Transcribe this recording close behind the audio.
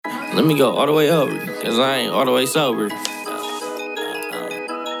Let me go all the way over, cause I ain't all the way sober.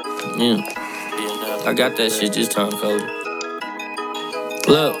 Yeah. I got that shit this time, Cody.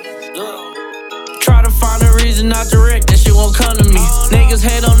 Look. Try to find a reason not to wreck, that shit won't come to me. Niggas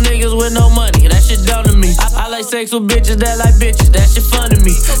hate on niggas with no money, that shit dumb to me. I like sex with bitches that like bitches, that shit fun to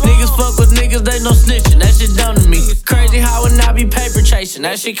me. Niggas fuck with niggas, they no snitching, that shit dumb to me. Crazy how it not be paper chasing,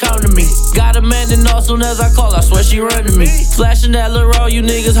 that shit come to me. Got a man and all soon as I call, I swear she run to me. Flashing that little roll, you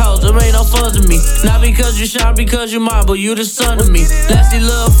niggas hoes, them ain't no fun to me. Not because you shine, because you mine, but you the son of me. Nasty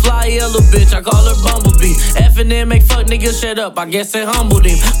little fly yellow bitch, I call her Bumblebee. F&N make fuck niggas shut up, I guess they humbled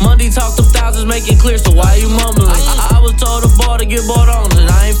him. Monday talk them thousands, make it clear, so why you mumbling? I was told the ball to get bought on, and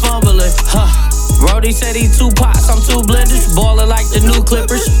I ain't fumbling. Brody said he 2 pots, I'm 2 blenders. Ballin' like the new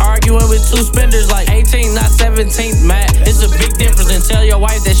Clippers. Arguing with 2 spenders like 18th, not 17th, man. It's a big difference, and tell your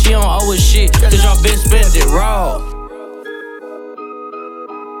wife that she don't owe us shit, cause y'all been spent it raw.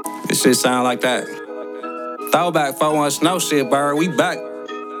 This shit sound like that. Throwback 4-1 snow shit, bird. We back.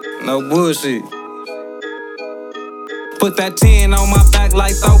 No bullshit. Put that 10 on my back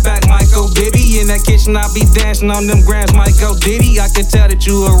like throwback Michael Bibby. In that kitchen, I be dancing on them grams, might go Diddy. I can tell that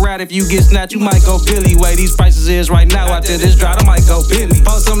you a rat, if you get snatched, you might go Billy. Way these prices is right now, after this drought, I might go Billy.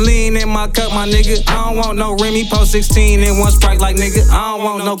 Post some lean in my cup, my nigga. I don't want no Remy, post 16 in one Sprite like nigga. I don't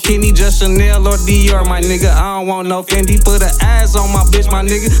want no kidney, just Chanel or Dior, my nigga. I don't want no Fendi, put an ass on my bitch, my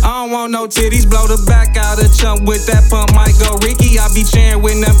nigga. I don't want no titties, blow the back out of chump with that pump, might go Ricky. I be cheering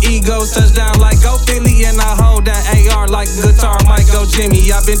when them egos touch down like go Philly, and I hold that AR like guitar, might go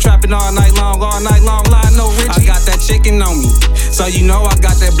Jimmy. I been trapping all night long, line no Richie. I got that chicken on me, so you know I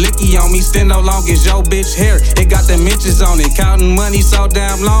got that blicky on me. Still no long as your bitch hair, it got them inches on it. Counting money so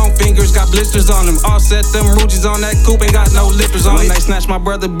damn long, fingers got blisters on them. Offset them Rugies on that coupe, ain't got no lippers on it. When they snatched my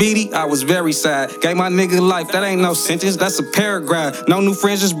brother Beatty, I was very sad. Gave my nigga life, that ain't no sentence, that's a paragraph. No new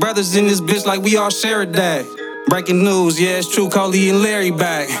friends, just brothers in this bitch like we all share a dad. Breaking news, yeah it's true, Coley and Larry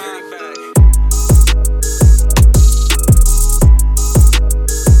back.